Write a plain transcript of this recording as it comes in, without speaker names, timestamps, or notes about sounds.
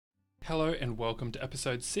Hello and welcome to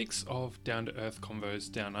episode 6 of Down to Earth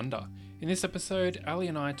Convos Down Under. In this episode, Ali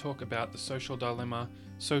and I talk about the social dilemma,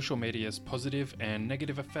 social media's positive and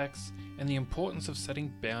negative effects, and the importance of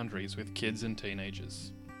setting boundaries with kids and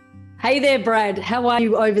teenagers. Hey there, Brad. How are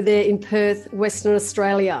you over there in Perth, Western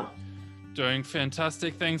Australia? Doing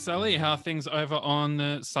fantastic, thanks, Ali. How are things over on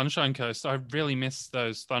the Sunshine Coast? I really miss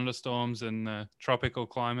those thunderstorms and the tropical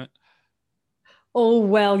climate. Oh,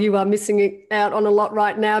 well, you are missing out on a lot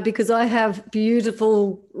right now because I have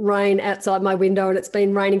beautiful rain outside my window and it's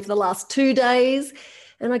been raining for the last 2 days.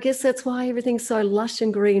 And I guess that's why everything's so lush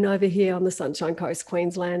and green over here on the Sunshine Coast,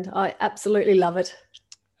 Queensland. I absolutely love it.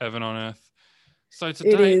 Heaven on earth. So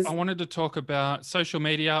today I wanted to talk about social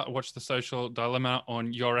media. I watched The Social Dilemma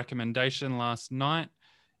on your recommendation last night.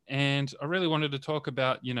 And I really wanted to talk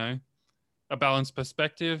about, a balanced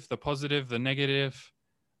perspective, the positive, the negative.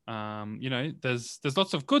 There's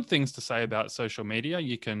lots of good things to say about social media.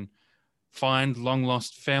 You can find long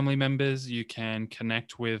lost family members. You can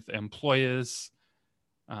connect with employers.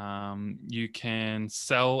 You can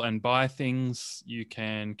sell and buy things. You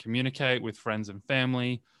can communicate with friends and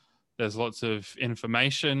family. There's lots of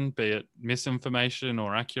information, be it misinformation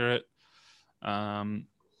or accurate.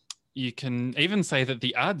 You can even say that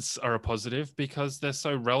the ads are a positive because they're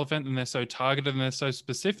so relevant and they're so targeted and they're so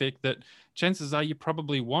specific that chances are you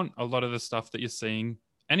probably want a lot of the stuff that you're seeing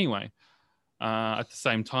anyway. At the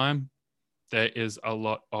same time, there is a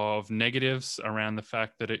lot of negatives around the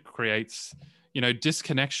fact that it creates,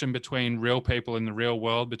 disconnection between real people in the real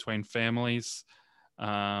world, between families.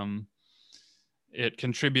 It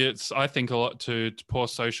contributes, I think, a lot to poor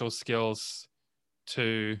social skills,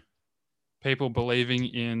 to people believing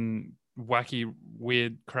in wacky,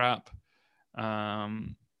 weird crap, a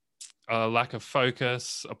lack of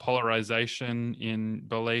focus, a polarization in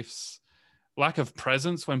beliefs, lack of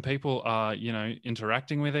presence when people are,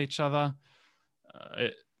 interacting with each other.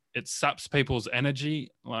 It saps people's energy.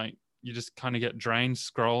 Like you just kind of get drained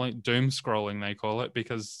scrolling, doom scrolling, they call it,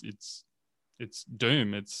 because it's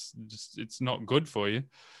doom. It's not good for you.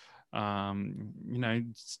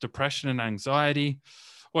 It's depression and anxiety.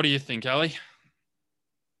 What do you think, Ali?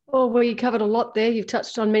 Oh, well, you covered a lot there. You've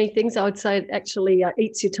touched on many things. I would say it actually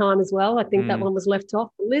eats your time as well. I think that one was left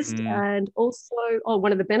off the list. And also,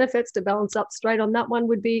 one of the benefits to balance up straight on that one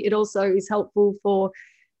would be it also is helpful for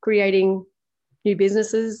creating new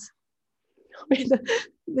businesses. I mean,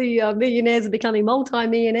 the millionaires are becoming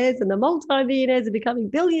multi-millionaires and the multi-millionaires are becoming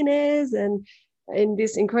billionaires, and in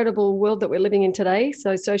this incredible world that we're living in today.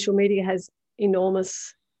 So social media has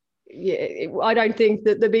enormous, I don't think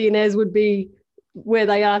that the billionaires would be where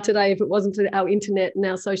they are today if it wasn't for our internet and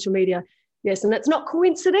our social media. Yes, and that's not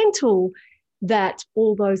coincidental that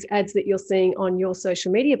all those ads that you're seeing on your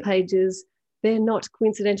social media pages, they're not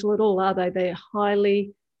coincidental at all, are they? They're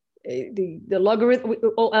highly, the logarithm,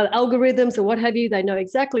 algorithms or what have you, they know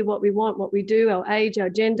exactly what we want, what we do, our age, our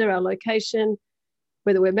gender, our location,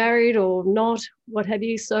 whether we're married or not, what have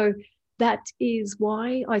you. So that is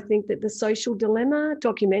why I think that the Social Dilemma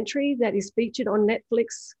documentary that is featured on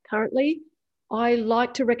Netflix currently, I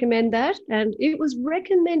like to recommend that. And it was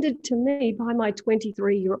recommended to me by my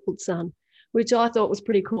 23-year-old son, which I thought was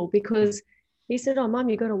pretty cool because he said, "Oh, Mum,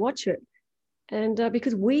 you got to watch it." And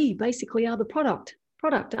because we basically are the product,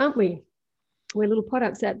 aren't we? We're little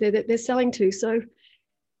products out there that they're selling to. So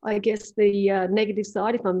I guess the negative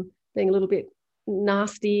side, if I'm being a little bit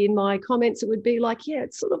nasty in my comments, it would be like, yeah,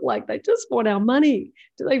 it's sort of like they just want our money.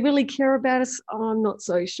 Do they really care about us? I'm not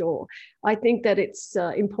so sure. I think that it's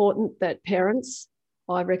important that parents,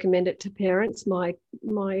 I recommend it to parents, my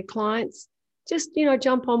clients, just,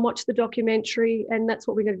 jump on, watch the documentary, and that's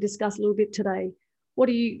what we're going to discuss a little bit today. What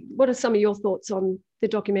are some of your thoughts on the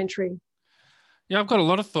documentary? Yeah, I've got a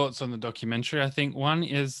lot of thoughts on the documentary. I think one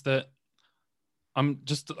is that I'm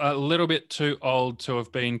just a little bit too old to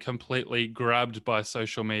have been completely grabbed by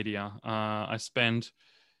social media. I spend,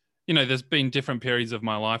 there's been different periods of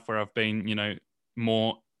my life where I've been,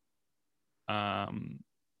 more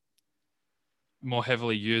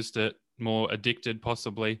heavily used it, more addicted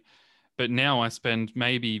possibly. But now I spend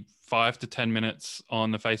maybe 5 to 10 minutes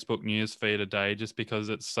on the Facebook news feed a day just because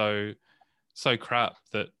it's so crap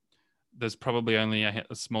that there's probably only a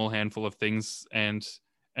small handful of things, and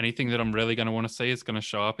anything that I'm really going to want to see is going to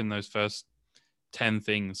show up in those first 10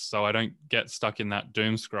 things. So I don't get stuck in that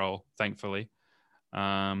doom scroll, thankfully.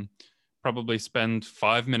 Probably spend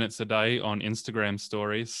 5 minutes a day on Instagram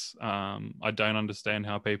stories. I don't understand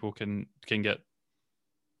how people can get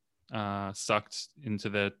sucked into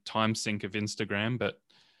the time sink of Instagram, but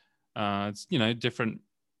it's, different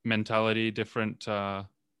mentality, different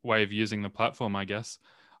way of using the platform, I guess.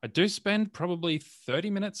 I do spend probably 30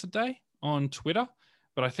 minutes a day on Twitter,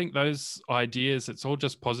 but I think those ideas, it's all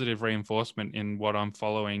just positive reinforcement in what I'm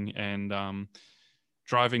following and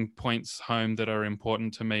driving points home that are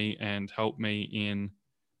important to me and help me in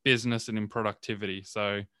business and in productivity.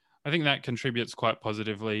 So I think that contributes quite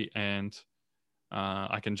positively, and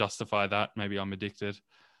I can justify that. Maybe I'm addicted.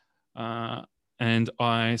 And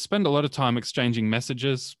I spend a lot of time exchanging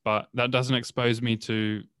messages, but that doesn't expose me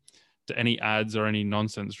to any ads or any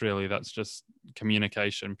nonsense, really. That's just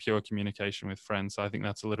communication, pure communication with friends. So I think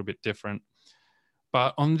that's a little bit different.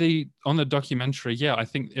 But on the documentary, yeah, I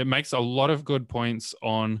think it makes a lot of good points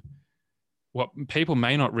on what people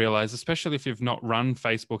may not realize, especially if you've not run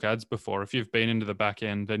Facebook ads before. If you've been into the back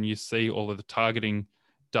end, then you see all of the targeting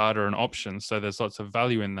data and options. So there's lots of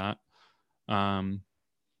value in that. And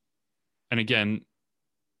again,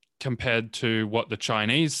 compared to what the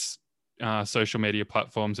Chinese social media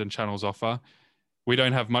platforms and channels offer, we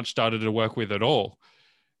don't have much data to work with at all.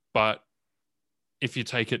 But if you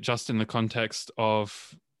take it just in the context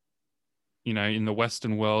of, you know, in the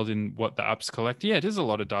Western world, in what the apps collect, yeah, it is a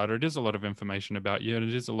lot of data. It is a lot of information about you. And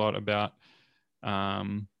it is a lot about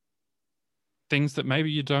things that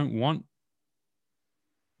maybe you don't want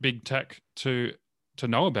big tech to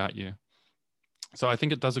know about you. So I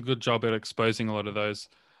think it does a good job at exposing a lot of those.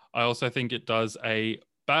 I also think it does a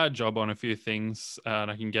bad job on a few things,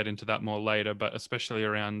 and I can get into that more later, but especially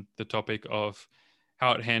around the topic of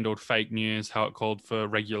how it handled fake news, how it called for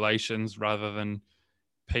regulations rather than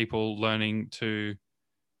people learning to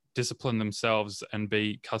discipline themselves and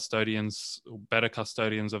be custodians, better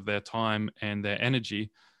custodians of their time and their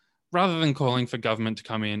energy, rather than calling for government to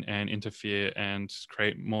come in and interfere and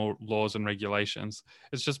create more laws and regulations.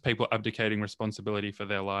 It's just people abdicating responsibility for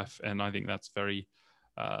their life. And I think that's very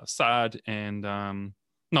sad and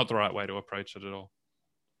not the right way to approach it at all.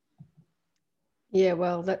 Yeah,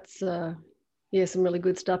 well, that's some really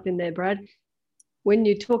good stuff in there, Brad. When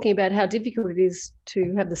you're talking about how difficult it is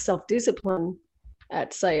to have the self-discipline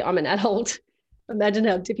at, say, I'm an adult, imagine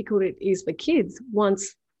how difficult it is for kids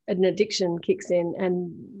once an addiction kicks in.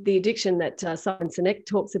 And the addiction that Simon Sinek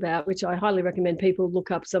talks about, which I highly recommend people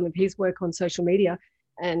look up some of his work on social media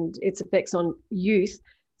and its effects on youth.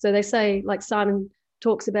 So they say, like Simon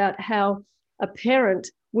talks about how a parent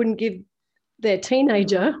wouldn't give their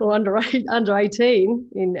teenager or under 18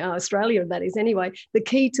 in Australia, that is anyway, the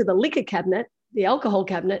key to the liquor cabinet, the alcohol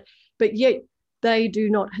cabinet, but yet they do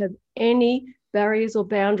not have any barriers or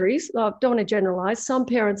boundaries. I don't want to generalize. Some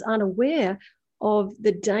parents aren't aware of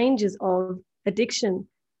the dangers of addiction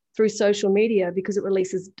through social media because it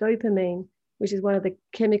releases dopamine, which is one of the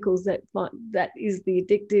chemicals that is the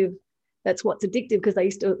addictive. That's what's addictive, because they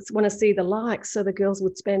used to want to see the likes. So the girls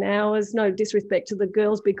would spend hours, no disrespect to the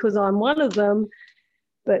girls because I'm one of them.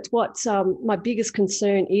 But what my biggest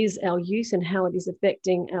concern is our youth and how it is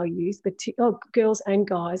affecting our youth, girls and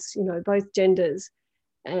guys, you know, both genders.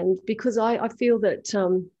 And because I feel that,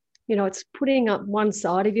 you know, it's putting up one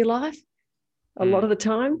side of your life a lot of the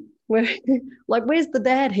time. Where, like, where's the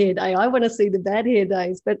bad hair day? I want to see the bad hair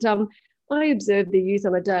days. But I observe the youth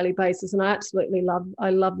on a daily basis, and I absolutely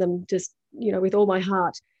love them just, you know, with all my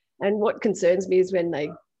heart. And what concerns me is when they,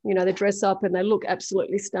 you know, they dress up and they look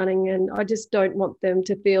absolutely stunning. And I just don't want them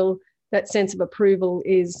to feel that sense of approval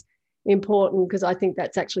is important, because I think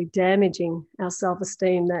that's actually damaging our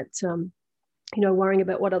self-esteem, that, you know, worrying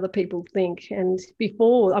about what other people think. And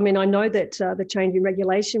before, I mean, I know that the change in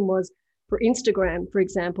regulation was for Instagram, for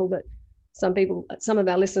example, that some of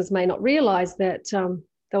our listeners may not realize that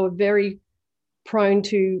they were very prone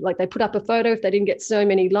to, like, they put up a photo. If they didn't get so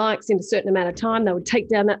many likes in a certain amount of time, they would take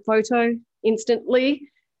down that photo instantly.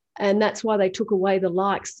 And that's why they took away the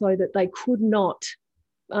likes, so that they could not,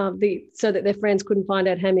 so that their friends couldn't find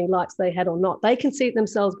out how many likes they had or not. They can see it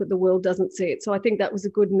themselves, but the world doesn't see it. So I think that was a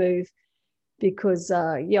good move, because,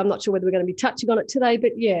 I'm not sure whether we're going to be touching on it today,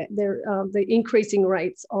 but yeah, the increasing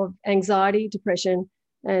rates of anxiety, depression,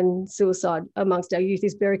 and suicide amongst our youth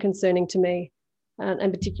is very concerning to me.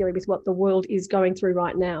 And particularly with what the world is going through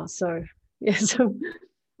right now. So, yes,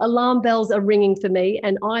 alarm bells are ringing for me,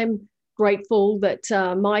 and I'm grateful that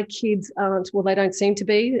my kids aren't, well, they don't seem to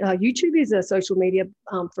be. YouTube is a social media,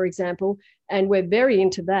 for example, and we're very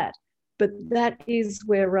into that. But that is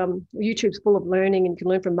where YouTube's full of learning, and you can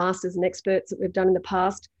learn from masters and experts that we've done in the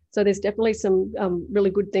past. So there's definitely some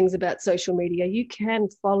really good things about social media. You can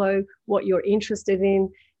follow what you're interested in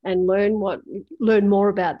and learn more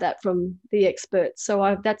about that from the experts.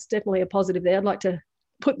 So that's definitely a positive there. I'd like to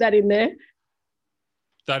put that in there.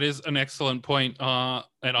 That is an excellent point. And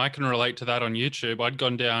I can relate to that on YouTube. I'd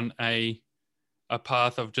gone down a a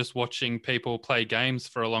path of just watching people play games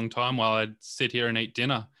for a long time while I'd sit here and eat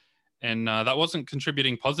dinner. And that wasn't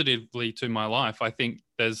contributing positively to my life. I think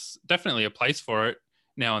there's definitely a place for it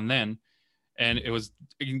now and then. And it was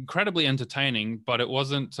incredibly entertaining, but it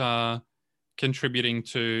wasn't contributing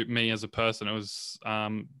to me as a person. It was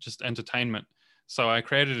just entertainment. So I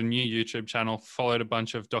created a new YouTube channel, followed a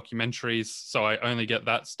bunch of documentaries. So I only get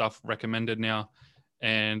that stuff recommended now.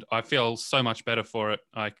 And I feel so much better for it.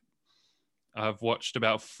 I've watched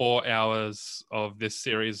about 4 hours of this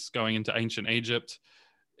series going into ancient Egypt.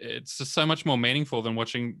 It's just so much more meaningful than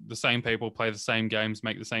watching the same people play the same games,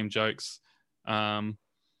 make the same jokes.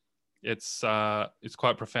 It's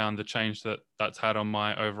quite profound, the change that's had on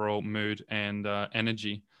my overall mood and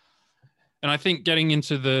energy. And I think getting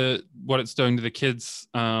into what it's doing to the kids,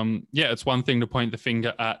 it's one thing to point the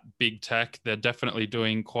finger at big tech. They're definitely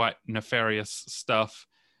doing quite nefarious stuff.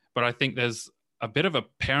 But I think there's a bit of a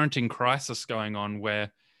parenting crisis going on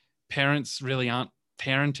where parents really aren't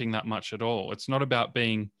parenting that much at all. It's not about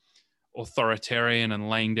being authoritarian and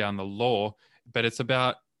laying down the law, but it's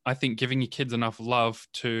about, I think, giving your kids enough love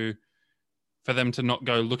for them to not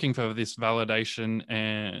go looking for this validation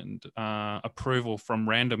and approval from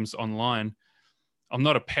randoms online. I'm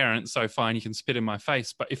not a parent, so fine, you can spit in my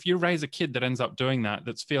face. But if you raise a kid that ends up doing that,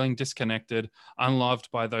 that's feeling disconnected, unloved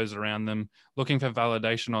by those around them, looking for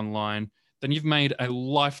validation online, then you've made a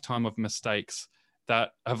lifetime of mistakes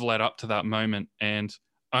that have led up to that moment. And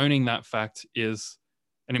owning that fact is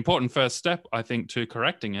an important first step, I think, to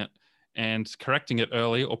correcting it. And correcting it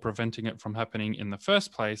early or preventing it from happening in the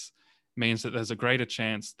first place means that there's a greater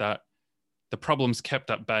chance that the problem's kept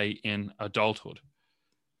at bay in adulthood.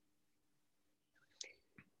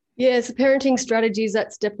 Yes, parenting strategies,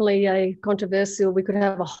 that's definitely a controversial. We could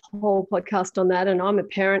have a whole podcast on that. And I'm a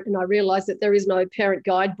parent, and I realize that there is no parent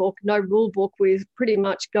guidebook, no rule book. We pretty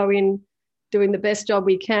much go in doing the best job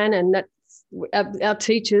we can. And that's our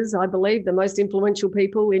teachers, I believe, the most influential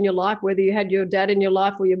people in your life, whether you had your dad in your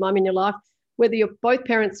life or your mum in your life, whether both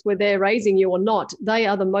parents were there raising you or not, they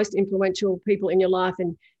are the most influential people in your life,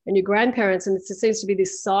 and your grandparents. And it seems to be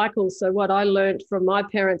this cycle. So what I learned from my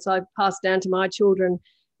parents, I passed down to my children.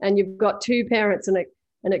 And you've got two parents, and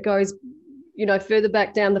it goes, further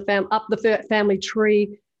back down up the family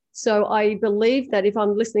tree. So I believe that if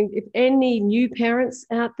I'm listening, if any new parents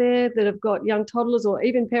out there that have got young toddlers, or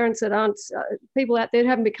even parents that aren't, people out there who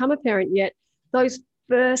haven't become a parent yet, those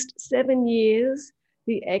first 7 years,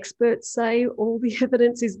 the experts say, all the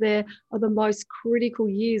evidence is there, are the most critical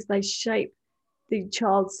years. They shape the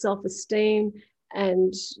child's self-esteem,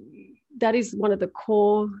 and that is one of the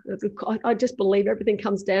core. I just believe everything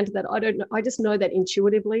comes down to that. I don't know. I just know that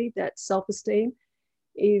intuitively, that self-esteem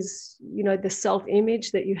is, the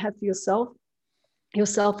self-image that you have for yourself. Your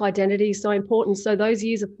self-identity is so important. So those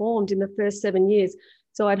years are formed in the first 7 years.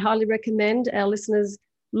 So I'd highly recommend our listeners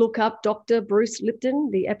look up Dr. Bruce Lipton,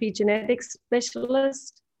 the epigenetics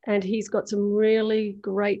specialist, and he's got some really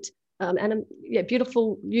great,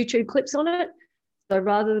 beautiful YouTube clips on it. So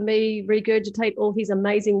rather than me regurgitate all his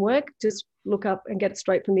amazing work, just look up and get it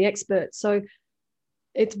straight from the expert. So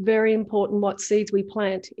it's very important what seeds we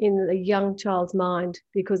plant in a young child's mind,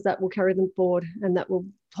 because that will carry them forward and that will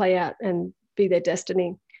play out and be their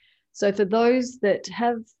destiny. So for those that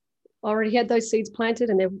have already had those seeds planted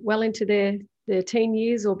and they're well into their teen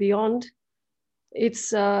years or beyond,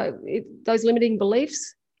 it's those limiting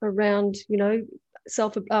beliefs around,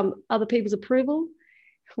 other people's approval,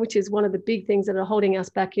 which is one of the big things that are holding us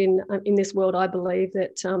back in this world. I believe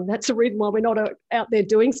that that's the reason why we're not out there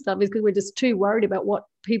doing stuff, is because we're just too worried about what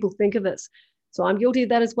people think of us. So I'm guilty of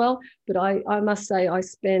that as well. But I must say I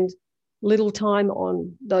spend little time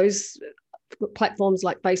on those platforms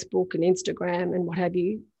like Facebook and Instagram and what have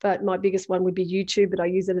you. But my biggest one would be YouTube, but I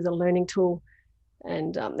use it as a learning tool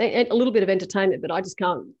and a little bit of entertainment, but I just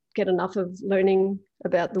can't get enough of learning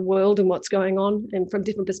about the world and what's going on and from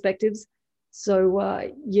different perspectives. So,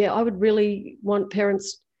 I would really want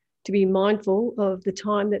parents to be mindful of the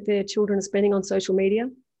time that their children are spending on social media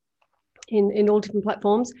in all different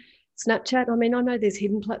platforms. Snapchat, I know there's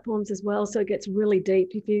hidden platforms as well, so it gets really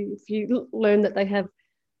deep. If you learn that they have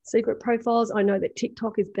secret profiles, I know that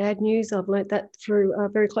TikTok is bad news. I've learned that through a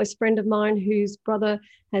very close friend of mine whose brother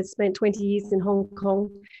has spent 20 years in Hong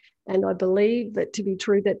Kong. And I believe that to be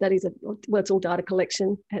true, that is it's all data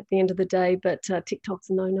collection at the end of the day, but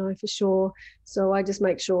TikTok's a no-no for sure. So I just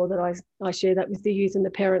make sure that I share that with the youth and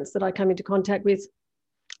the parents that I come into contact with.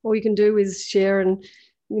 All you can do is share and,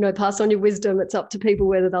 pass on your wisdom. It's up to people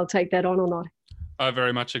whether they'll take that on or not. I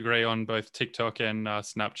very much agree on both TikTok and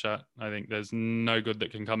Snapchat. I think there's no good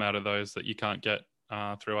that can come out of those that you can't get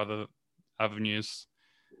through other avenues.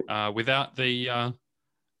 without the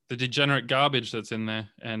degenerate garbage that's in there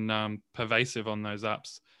and pervasive on those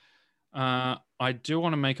apps. I do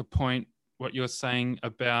want to make a point, what you're saying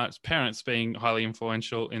about parents being highly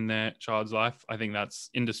influential in their child's life. I think that's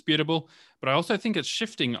indisputable, but I also think it's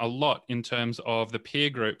shifting a lot in terms of the peer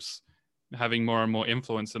groups having more and more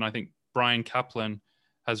influence. And I think Bryan Caplan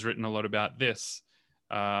has written a lot about this.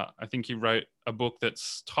 I think he wrote a book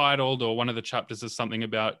that's titled, or one of the chapters is something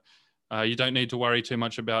about you don't need to worry too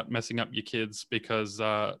much about messing up your kids because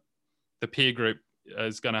the peer group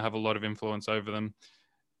is going to have a lot of influence over them.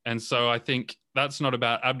 And so I think that's not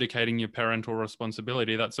about abdicating your parental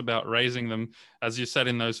responsibility. That's about raising them, as you said,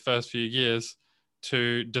 in those first few years,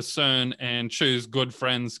 to discern and choose good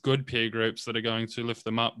friends, good peer groups that are going to lift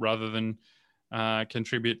them up rather than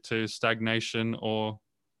contribute to stagnation or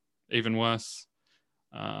even worse.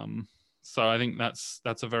 So I think that's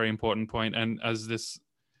a very important point. And as this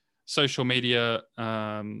social media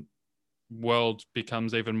world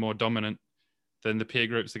becomes even more dominant, then the peer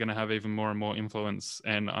groups are going to have even more and more influence.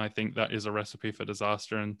 And I think that is a recipe for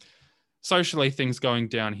disaster and socially things going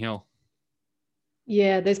downhill.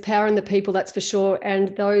 Yeah, there's power in the people, that's for sure.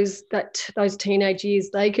 And those teenage years,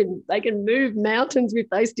 they can move mountains if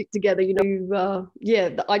they stick together.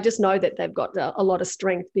 I just know that they've got a lot of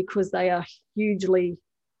strength because they are hugely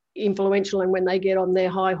influential. And when they get on their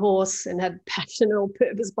high horse and have passion or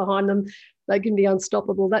purpose behind them, they can be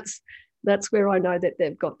unstoppable. That's where I know that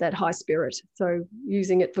they've got that high spirit. So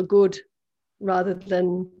using it for good rather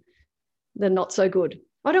than not so good.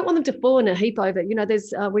 I don't want them to fall in a heap over.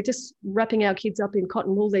 We're just wrapping our kids up in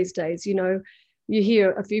cotton wool these days. You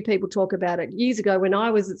hear a few people talk about it. Years ago when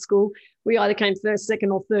I was at school, we either came first,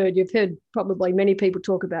 second or third. You've heard probably many people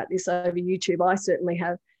talk about this over YouTube. I certainly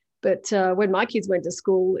have. But when my kids went to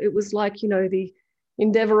school, it was like, the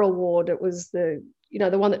Endeavour Award. It was the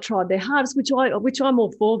one that tried their hardest, which I'm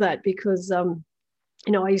all for that because, I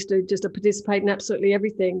used to just participate in absolutely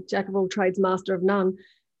everything, jack of all trades, master of none.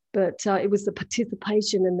 But it was the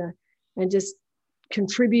participation and just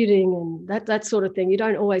contributing and that sort of thing. You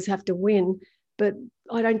don't always have to win, but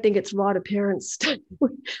I don't think it's right of parents.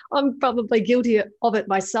 I'm probably guilty of it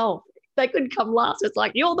myself. They could come last. It's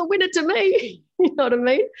like, you're the winner to me. You know what I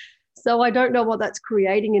mean? So I don't know what that's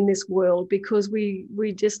creating in this world because we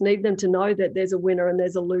just need them to know that there's a winner and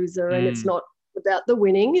there's a loser and it's not about the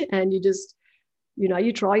winning. And you just,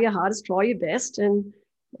 you try your hardest, try your best and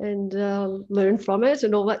learn from it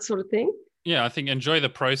and all that sort of thing. Yeah, I think enjoy the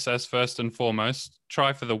process first and foremost.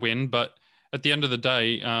 Try for the win, but at the end of the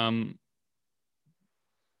day,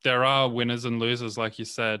 there are winners and losers, like you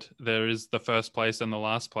said. There is the first place and the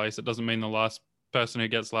last place. It doesn't mean the last person who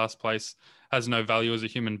gets last place has no value as a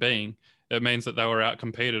human being. It means that they were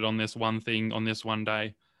outcompeted on this one thing on this one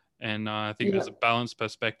day. And I think there's a balanced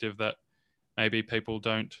perspective that maybe people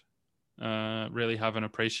don't really have and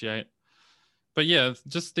appreciate. But yeah,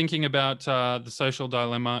 just thinking about the social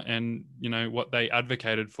dilemma and, what they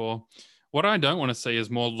advocated for. What I don't want to see is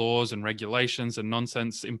more laws and regulations and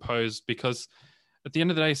nonsense imposed because at the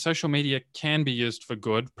end of the day, social media can be used for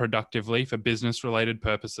good, productively, for business-related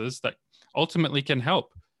purposes that ultimately can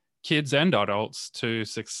help kids and adults to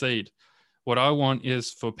succeed. What I want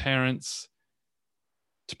is for parents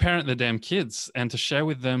to parent the damn kids and to share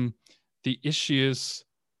with them the issues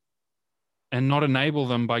and not enable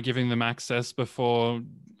them by giving them access before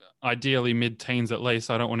ideally mid-teens at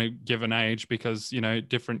least. I don't want to give an age because,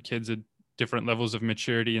 different kids are different levels of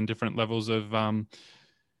maturity and different levels of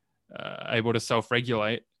able to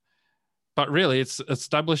self-regulate. But really, it's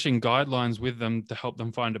establishing guidelines with them to help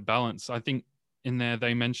them find a balance. I think in there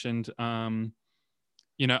they mentioned,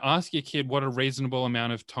 ask your kid what a reasonable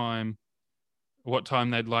amount of time, what time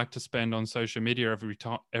they'd like to spend on social media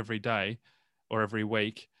every day or every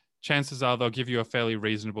week. Chances are they'll give you a fairly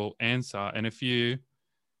reasonable answer. And if you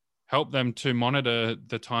help them to monitor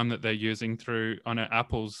the time that they're using through, I know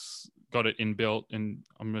Apple's got it inbuilt, and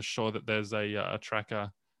I'm sure that there's a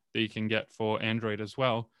tracker that you can get for Android as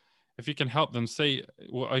well. If you can help them see,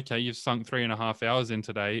 well, okay, you've sunk 3.5 hours in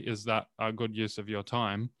today. Is that a good use of your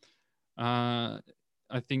time? I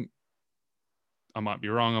think I might be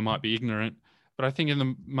wrong. I might be ignorant. But I think in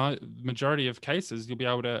the majority of cases, you'll be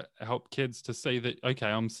able to help kids to see that, okay,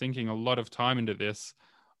 I'm sinking a lot of time into this.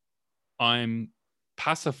 I'm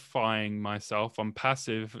pacifying myself. I'm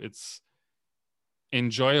passive. It's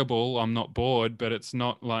enjoyable. I'm not bored, but it's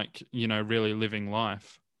not like, really living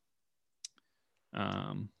life.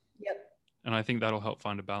 And I think that'll help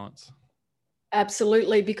find a balance.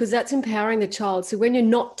 Absolutely, because that's empowering the child. So when you're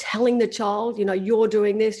not telling the child, you're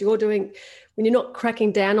doing this, when you're not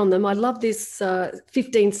cracking down on them. I love this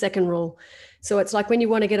 15-second rule. So it's like when you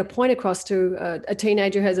want to get a point across to a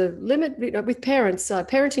teenager who has a limit, with parents,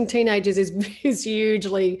 parenting teenagers is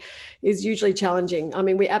usually challenging. I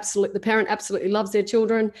mean, the parent absolutely loves their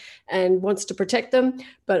children and wants to protect them.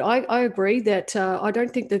 But I agree that I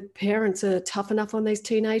don't think the parents are tough enough on these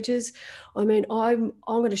teenagers. I mean, I'm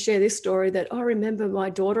going to share this story that I remember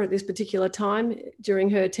my daughter at this particular time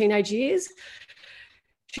during her teenage years.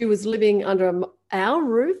 She was living under our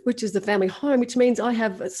roof, which is the family home, which means I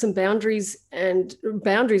have some boundaries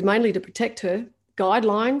mainly to protect her.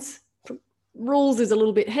 Guidelines, rules is a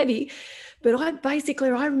little bit heavy, but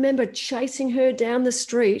I remember chasing her down the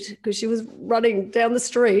street because she was running down the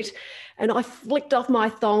street, and I flicked off my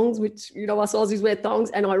thongs, which, us Aussies wear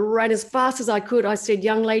thongs, and I ran as fast as I could. I said,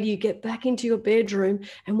 "Young lady, you get back into your bedroom,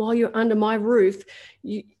 and while you're under my roof,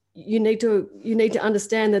 you need to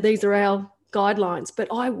understand that these are our guidelines." But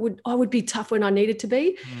I would be tough when I needed to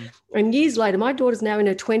be. And years later, my daughter's now in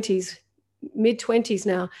her 20s, mid-20s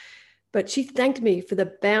now, but she thanked me for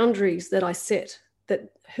the boundaries that I set,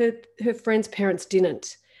 that her friends' parents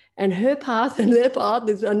didn't. And her path and their path,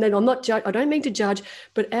 and then I don't mean to judge,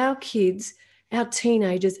 but our kids, our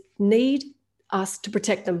teenagers need us to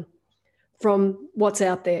protect them from what's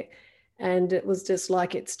out there. And it was just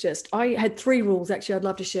like, I had 3 rules, actually, I'd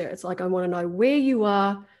love to share. It's like, I want to know where you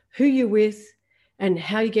are, who you're with, and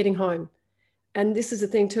how you're getting home. And this is a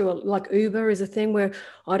thing too, like Uber is a thing where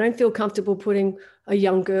I don't feel comfortable putting a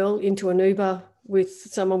young girl into an Uber with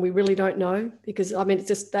someone we really don't know, because I mean, it's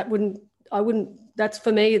just, that's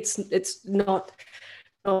for me, it's not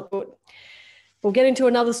good. We'll get into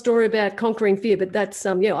another story about conquering fear, but that's,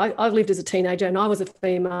 I've lived as a teenager and I was a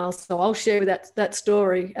female, so I'll share that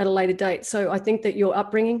story at a later date. So I think that your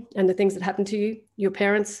upbringing and the things that happened to you, your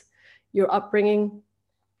parents, your upbringing,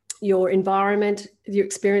 your environment, your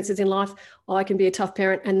experiences in life, I can be a tough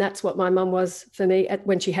parent. And that's what my mum was for me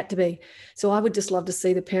when she had to be. So I would just love to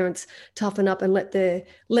see the parents toughen up and let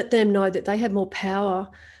them know that they have more power.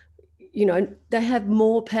 They have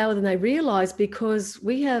more power than they realize, because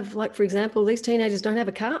we have, like, for example, these teenagers don't have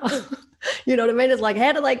a car. You know what I mean? It's like,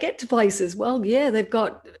 how do they get to places? Well, yeah, they've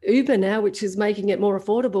got Uber now, which is making it more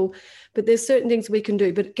affordable, but there's certain things we can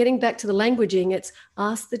do. But getting back to the languaging, it's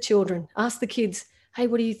ask the children, ask the kids, hey,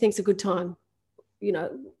 what do you think's a good time?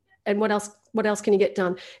 And what else can you get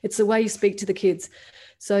done? It's the way you speak to the kids.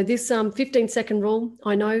 So this 15-second rule,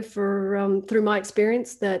 I know through my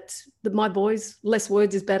experience that my boys, less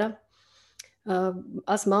words is better.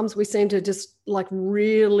 Us mums, we seem to just like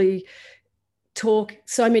really talk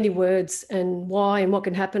so many words and why and what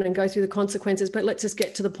can happen and go through the consequences. But let's just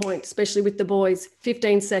get to the point, especially with the boys.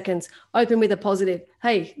 15 seconds, open with a positive.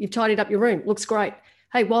 Hey, you've tidied up your room. Looks great.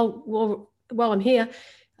 Hey, while I'm here,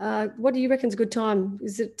 what do you reckon's a good time?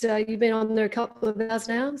 Is it, you've been on there a couple of hours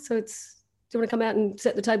now, so do you want to come out and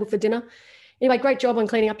set the table for dinner? Anyway, great job on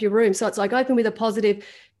cleaning up your room. So it's like open with a positive,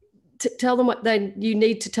 tell them what you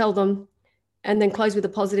need to tell them, and then close with a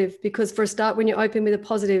positive. Because for a start, when you open with a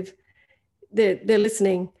positive, they're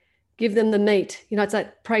listening. Give them the meat. It's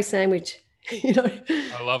like pray sandwich.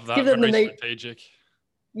 I love that. Give them Very the meat. strategic.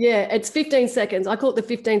 Yeah, it's 15 seconds. I call it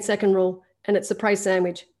the 15-second rule, and it's the pray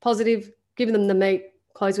sandwich. Positive, giving them the meat,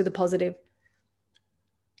 close with a positive,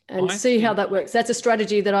 and see how that works. That's a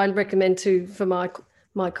strategy that I recommend for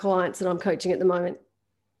my clients that I'm coaching at the moment.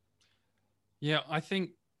 Yeah, I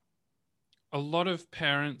think a lot of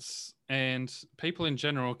parents and people in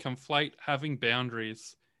general conflate having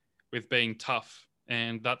boundaries with being tough,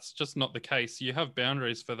 and that's just not the case. You have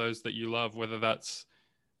boundaries for those that you love, whether that's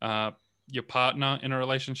your partner in a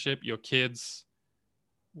relationship, your kids,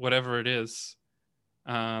 whatever it is.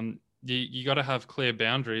 You got to have clear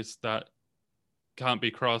boundaries that can't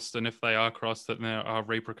be crossed, and if they are crossed, then there are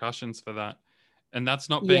repercussions for that. And that's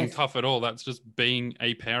not being tough at all. That's just being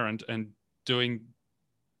a parent and doing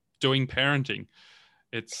parenting.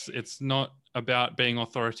 It's not about being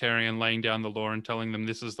authoritarian, laying down the law and telling them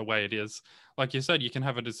this is the way it is. Like you said, you can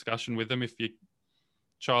have a discussion with them. If your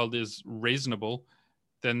child is reasonable,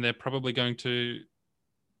 then they're probably going to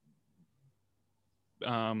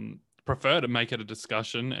prefer to make it a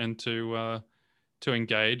discussion and to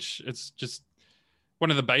engage. It's just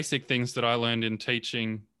one of the basic things that I learned in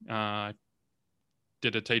teaching.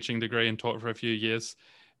 Did a teaching degree and taught for a few years,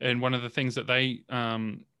 and one of the things that they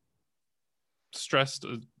stressed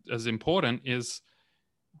as important is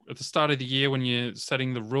at the start of the year when you're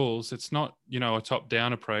setting the rules, it's not a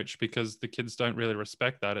top-down approach, because the kids don't really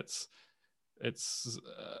respect that. It's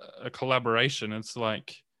a collaboration. It's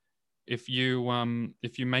like if you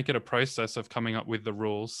make it a process of coming up with the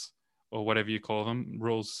rules, or whatever you call them,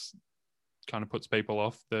 rules kind of puts people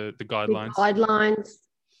off, the guidelines. Guidelines.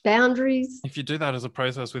 boundaries. If you do that as a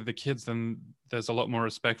process with the kids, then there's a lot more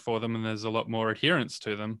respect for them and there's a lot more adherence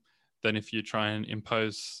to them than if you try and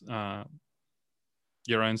impose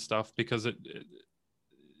your own stuff, because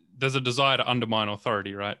there's a desire to undermine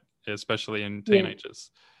authority, right? Especially in teenagers.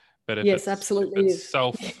 But if yes, absolutely, it's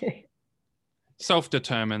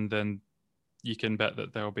self-determined, then you can bet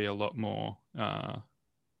that there will be a lot more.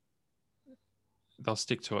 They'll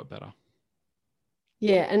stick to it better.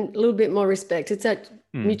 Yeah, and a little bit more respect. It's that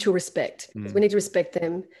mutual respect. We need to respect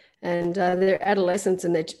them. And they're adolescents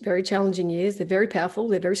and they're very challenging years. They're very powerful.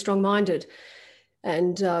 They're very strong-minded.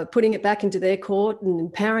 And putting it back into their court and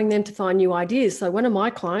empowering them to find new ideas. So one of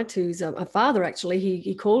my clients, who's a father actually,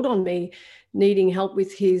 he called on me needing help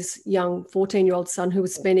with his young 14-year-old son who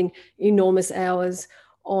was spending enormous hours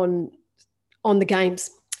on the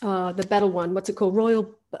games. The battle one, what's it called?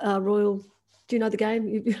 Royal. Do you know the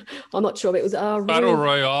game? I'm not sure. It was Battle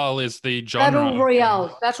Royale is the genre. Battle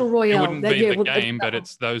Royale. It wouldn't be the game, but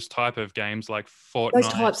it's those type of games like Fortnite. Those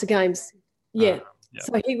types of games. Yeah.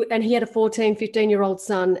 So he had a 14, 15-year-old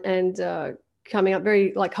son and coming up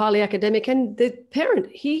very highly academic. And the parent,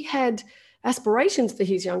 he had aspirations for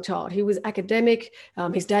his young child. He was academic.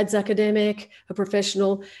 His dad's academic, a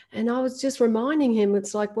professional. And I was just reminding him,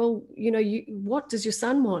 it's like, well, what does your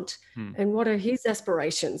son want? And what are his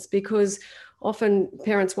aspirations? Because often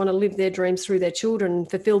parents want to live their dreams through their children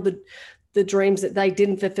and fulfill the dreams that they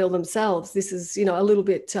didn't fulfill themselves. This is, a little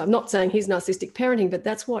bit, I'm not saying he's narcissistic parenting, but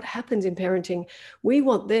that's what happens in parenting. We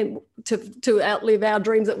want them to outlive our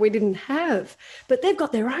dreams that we didn't have, but they've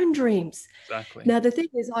got their own dreams. Exactly. Now, the thing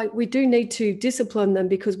is, we do need to discipline them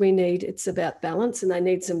because it's about balance, and they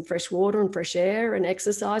need some fresh water and fresh air and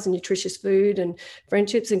exercise and nutritious food and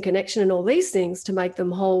friendships and connection and all these things to make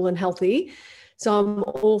them whole and healthy. So I'm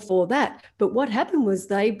all for that. But what happened was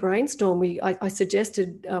they brainstormed. I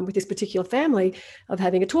suggested with this particular family of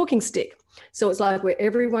having a talking stick. So it's like where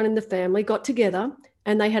everyone in the family got together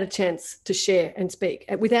and they had a chance to share and speak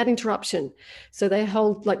without interruption. So they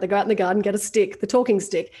they go out in the garden, get a stick, the talking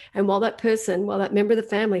stick. And while that member of the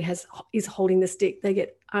family is holding the stick, they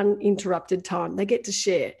get uninterrupted time. They get to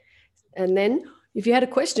share. And then if you had a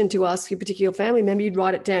question to ask your particular family member, you'd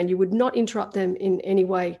write it down. You would not interrupt them in any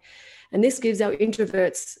way. And this gives our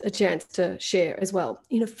introverts a chance to share as well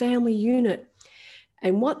in a family unit.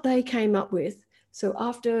 And what they came up with, so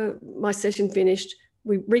after my session finished,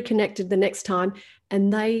 we reconnected the next time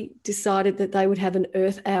and they decided that they would have an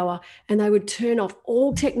earth hour and they would turn off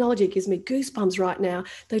all technology. It gives me goosebumps right now.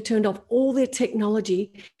 They turned off all their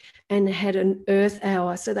technology and had an earth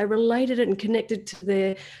hour. So they related it and connected to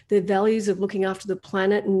their values of looking after the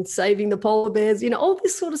planet and saving the polar bears, all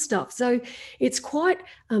this sort of stuff. So it's quite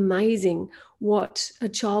amazing what a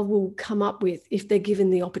child will come up with if they're given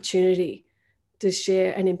the opportunity to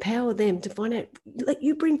share and empower them to find out, let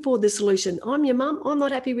you bring forward the solution. I'm your mum. I'm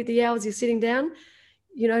not happy with the hours you're sitting down,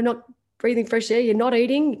 not breathing fresh air, you're not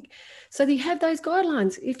eating. So you have those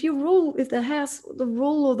guidelines. If the rule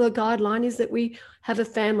or the guideline is that we have a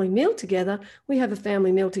family meal together, we have a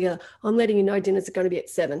family meal together. I'm letting you know dinner's going to be at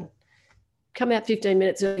 7. Come out 15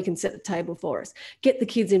 minutes early, you can set the table for us. Get the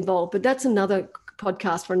kids involved. But that's another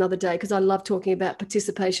podcast for another day because I love talking about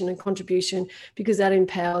participation and contribution because that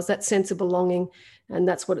empowers that sense of belonging, and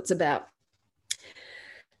that's what it's about.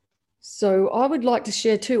 So I would like to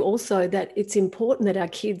share too also that it's important that our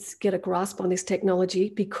kids get a grasp on this technology,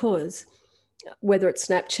 because whether it's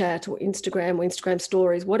Snapchat or Instagram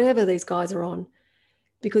stories, whatever these guys are on,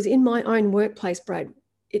 because in my own workplace, Brad,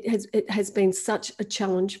 it has been such a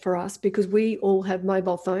challenge for us because we all have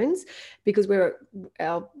mobile phones, because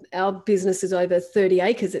our business is over 30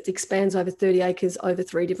 acres. It expands over 30 acres over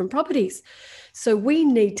 3 different properties. So we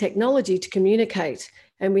need technology to communicate,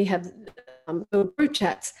 and we have group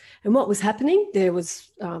chats. And what was happening, there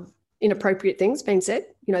was inappropriate things being said,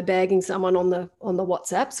 bagging someone on the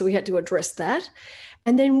WhatsApp. So we had to address that.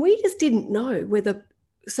 And then we just didn't know whether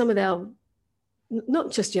some of our,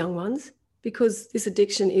 not just young ones, because this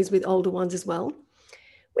addiction is with older ones as well.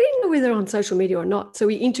 We didn't know whether they're on social media or not. So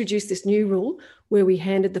we introduced this new rule where we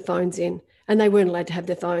handed the phones in and they weren't allowed to have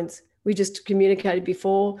their phones. We just communicated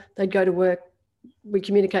before they'd go to work. We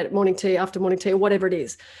communicate at morning tea, after morning tea, or whatever it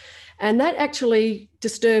is. And that actually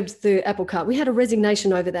disturbed the apple cart. We had a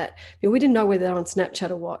resignation over that. We didn't know whether they're on Snapchat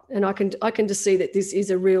or what. And I can just see that this is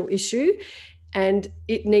a real issue and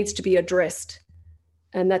it needs to be addressed.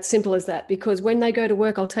 And that's simple as that, because when they go to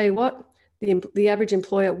work, I'll tell you what, the average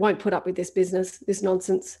employer won't put up with this business, this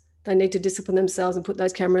nonsense. They need to discipline themselves and put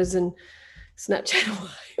those cameras and Snapchat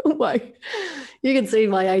away. You can see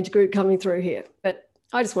my age group coming through here, but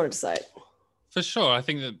I just wanted to say it. For sure. I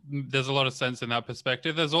think that there's a lot of sense in that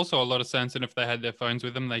perspective. There's also a lot of sense in if they had their phones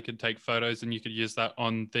with them, they could take photos and you could use that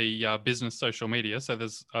on the business social media. So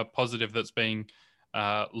there's a positive that's being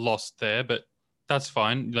lost there, but that's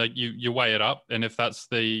fine. Like you weigh it up. And if that's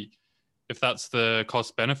the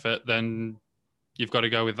cost benefit, then you've got to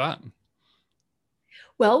go with that.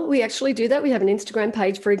 Well, we actually do that. We have an Instagram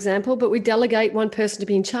page, for example, but we delegate one person to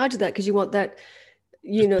be in charge of that because you want that,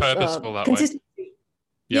 purposeful that consistency. way.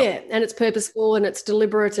 Yep. Yeah, and it's purposeful and it's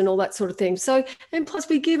deliberate and all that sort of thing. So, and plus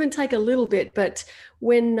we give and take a little bit, but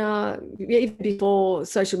when, even before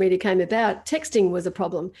social media came about, texting was a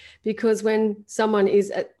problem because when someone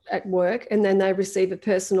is at work and then they receive a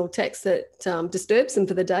personal text that disturbs them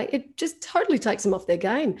for the day, it just totally takes them off their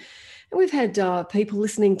game. And we've had people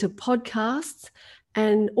listening to podcasts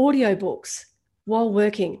and audiobooks while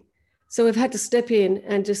working. So we've had to step in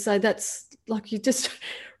and just say, that's like, you just...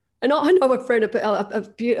 And I know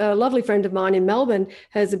a lovely friend of mine in Melbourne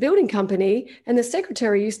has a building company and the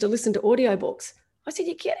secretary used to listen to audiobooks. I said,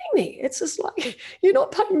 you're kidding me. It's just like, you're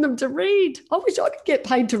not paying them to read. I wish I could get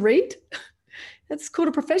paid to read. That's called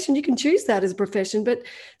a profession. You can choose that as a profession. But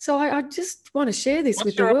so I just want to share this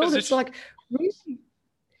with the world. It's like, really.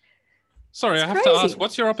 Sorry, I have to ask,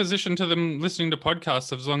 what's your opposition to them listening to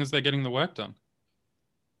podcasts as long as they're getting the work done?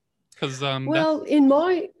 Because in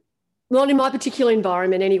my particular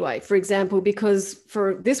environment anyway, for example, because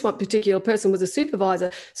for this one particular person was a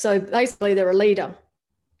supervisor. So basically they're a leader.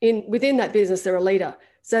 Within that business, they're a leader.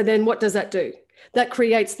 So then what does that do? That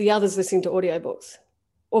creates the others listening to audiobooks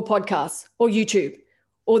or podcasts or YouTube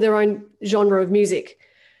or their own genre of music,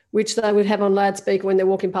 which they would have on loudspeaker when they're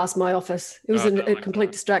walking past my office. It was a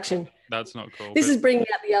complete distraction. That's not cool. This is bringing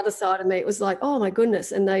out the other side of me. It was like, oh my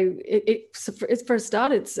goodness. And for a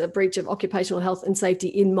start, it's a breach of occupational health and safety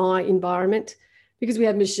in my environment because we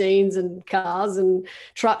have machines and cars and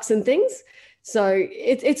trucks and things. So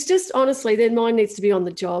it's just, honestly, their mind needs to be on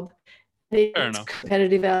the job. It's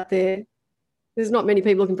competitive out there. There's not many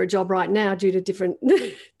people looking for a job right now due to different,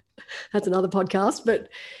 that's another podcast, but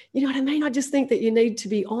you know what I mean? I just think that you need to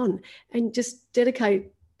be on and just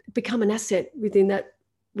become an asset with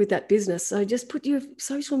that business. So just put your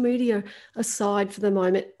social media aside for the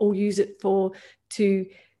moment or use it of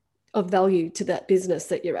value to that business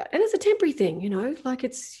that you're at. And it's a temporary thing, like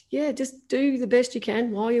just do the best you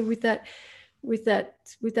can while you're with that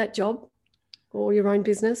job or your own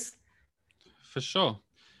business. For sure.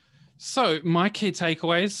 So my key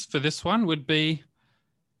takeaways for this one would be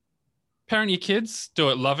parent your kids, do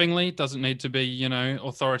it lovingly. Doesn't need to be,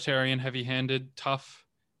 authoritarian, heavy-handed, tough.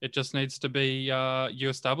 It just needs to be you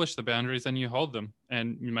establish the boundaries and you hold them.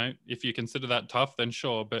 And, if you consider that tough, then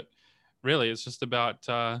sure. But really, it's just about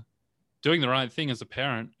doing the right thing as a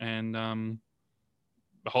parent and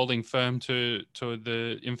holding firm to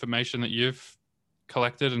the information that you've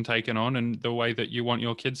collected and taken on and the way that you want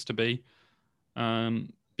your kids to be.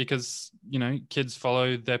 Because, kids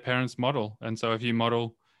follow their parents' model. And so if you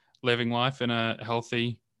model living life in a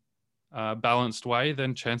healthy, balanced way,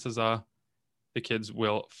 then chances are the kids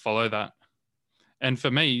will follow that. And for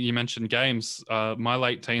me, you mentioned games. My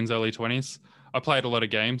late teens, early 20s, I played a lot of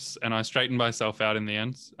games and I straightened myself out in the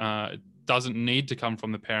end. It doesn't need to come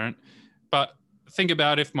from the parent. But think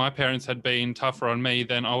about if my parents had been tougher on me,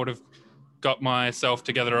 then I would have got myself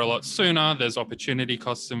together a lot sooner. There's opportunity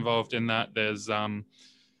costs involved in that. There's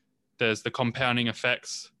the compounding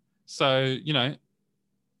effects. So,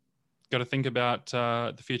 got to think about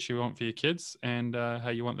the future you want for your kids and how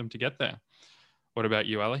you want them to get there. What about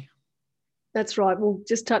you, Ali? That's right. Well,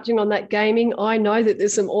 just touching on that gaming, I know that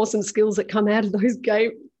there's some awesome skills that come out of those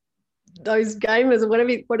gamers or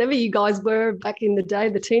whatever you guys were back in the day,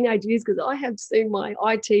 the teenage years, because I have seen my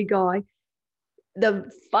IT guy,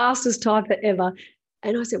 the fastest typer ever.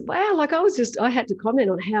 And I said, wow, I had to comment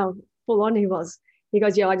on how full on he was. He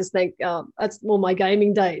goes, yeah, I just think that's all my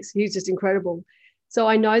gaming days. He's just incredible. So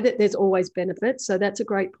I know that there's always benefits. So that's a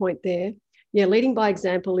great point there. Yeah, leading by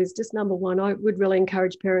example is just number one. I would really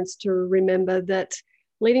encourage parents to remember that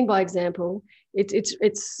leading by example,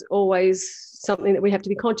 it's always something that we have to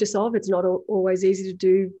be conscious of. It's not always easy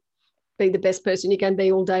to be the best person you can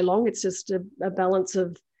be all day long. It's just a balance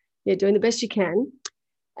of doing the best you can.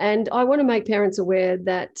 And I want to make parents aware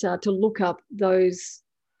that to look up the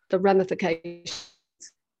ramifications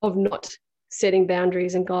of not setting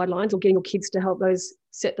boundaries and guidelines or getting your kids to help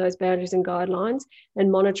set those boundaries and guidelines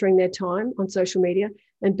and monitoring their time on social media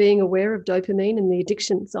and being aware of dopamine and the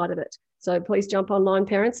addiction side of it. So please jump online,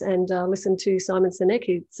 parents, and listen to Simon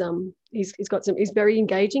Sinek. He's very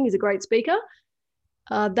engaging. He's a great speaker.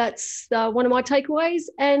 That's one of my takeaways.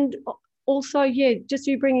 And also, yeah, just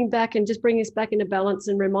you bringing back and just bringing us back into balance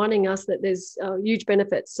and reminding us that there's huge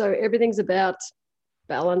benefits. So everything's about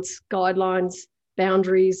balance, guidelines,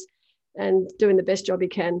 boundaries, and doing the best job you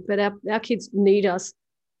can. But our kids need us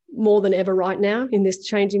more than ever right now in this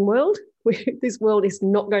changing world. This world is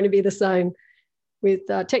not going to be the same. With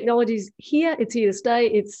technologies here, it's here to stay.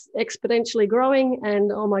 It's exponentially growing,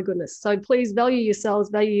 and oh my goodness. So please value yourselves,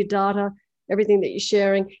 value your data, everything that you're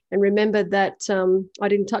sharing. And remember that I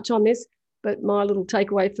didn't touch on this, but my little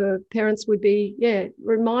takeaway for parents would be, yeah,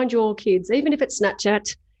 remind your kids, even if it's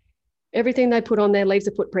Snapchat, everything they put on there leaves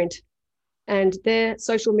a footprint. And their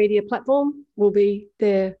social media platform will be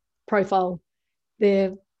their profile,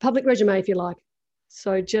 their public resume, if you like.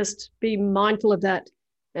 So just be mindful of that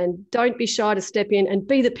and don't be shy to step in and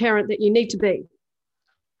be the parent that you need to be.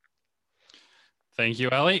 Thank you,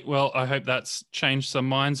 Ali. Well, I hope that's changed some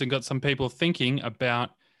minds and got some people thinking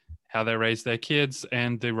about how they raise their kids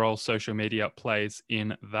and the role social media plays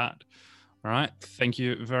in that. All right. Thank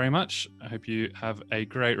you very much. I hope you have a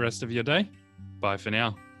great rest of your day. Bye for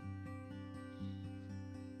now.